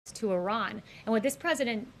to Iran. And what this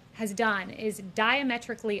president has done is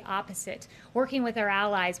diametrically opposite, working with our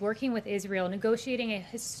allies, working with Israel, negotiating a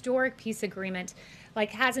historic peace agreement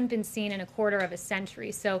like hasn't been seen in a quarter of a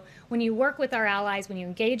century. So when you work with our allies, when you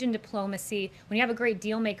engage in diplomacy, when you have a great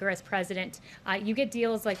deal maker as president, you get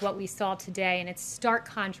deals like what we saw today, and it's stark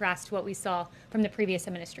contrast to what we saw from the previous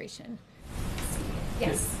administration.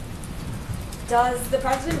 Yes. Does the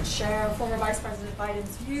president share former Vice President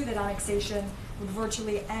Biden's view that annexation would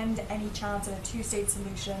virtually end any chance of a two-state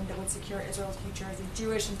solution that would secure Israel's future as a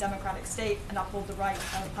Jewish and democratic state and uphold the right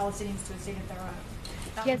of Palestinians to a state of their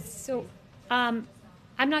own? Yes, so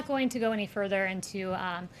I'm not going to go any further into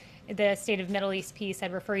the state of Middle East peace.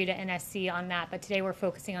 I'd refer you to NSC on that, but today we're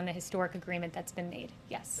focusing on the historic agreement that's been made.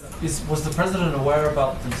 Yes. Was the president aware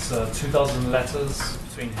about these 2,000 letters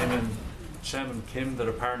between him and Chairman Kim that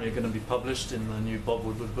apparently are going to be published in the new Bob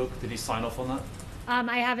Woodward book? Did he sign off on that?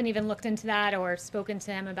 I haven't even looked into that or spoken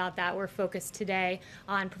to him about that. We're focused today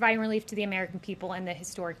on providing relief to the American people and the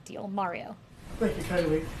historic deal. Mario. Thank you,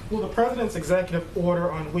 Kayleigh. Will the president's executive order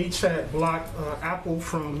on WeChat block Apple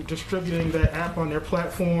from distributing that app on their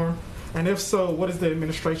platform? And if so, what does the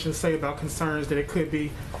administration say about concerns that it could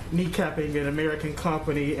be kneecapping an American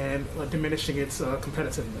company and diminishing its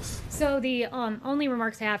competitiveness? So the only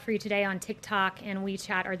remarks I have for you today on TikTok and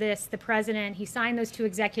WeChat are this. The president, he signed those two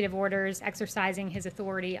executive orders exercising his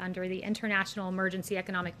authority under the International Emergency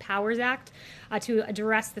Economic Powers Act to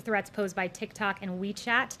address the threats posed by TikTok and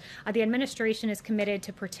WeChat. The administration is committed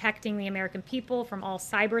to protecting the American people from all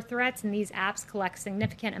cyber threats, and these apps collect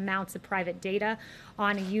significant amounts of private data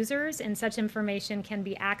on users, and such information can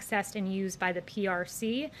be accessed and used by the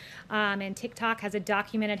PRC. And TikTok has a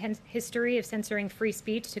documented history of censoring free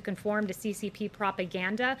speech to conform to CCP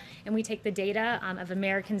propaganda, and we take the data of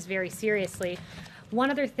Americans very seriously. One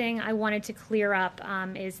other thing I wanted to clear up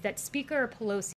is that Speaker Pelosi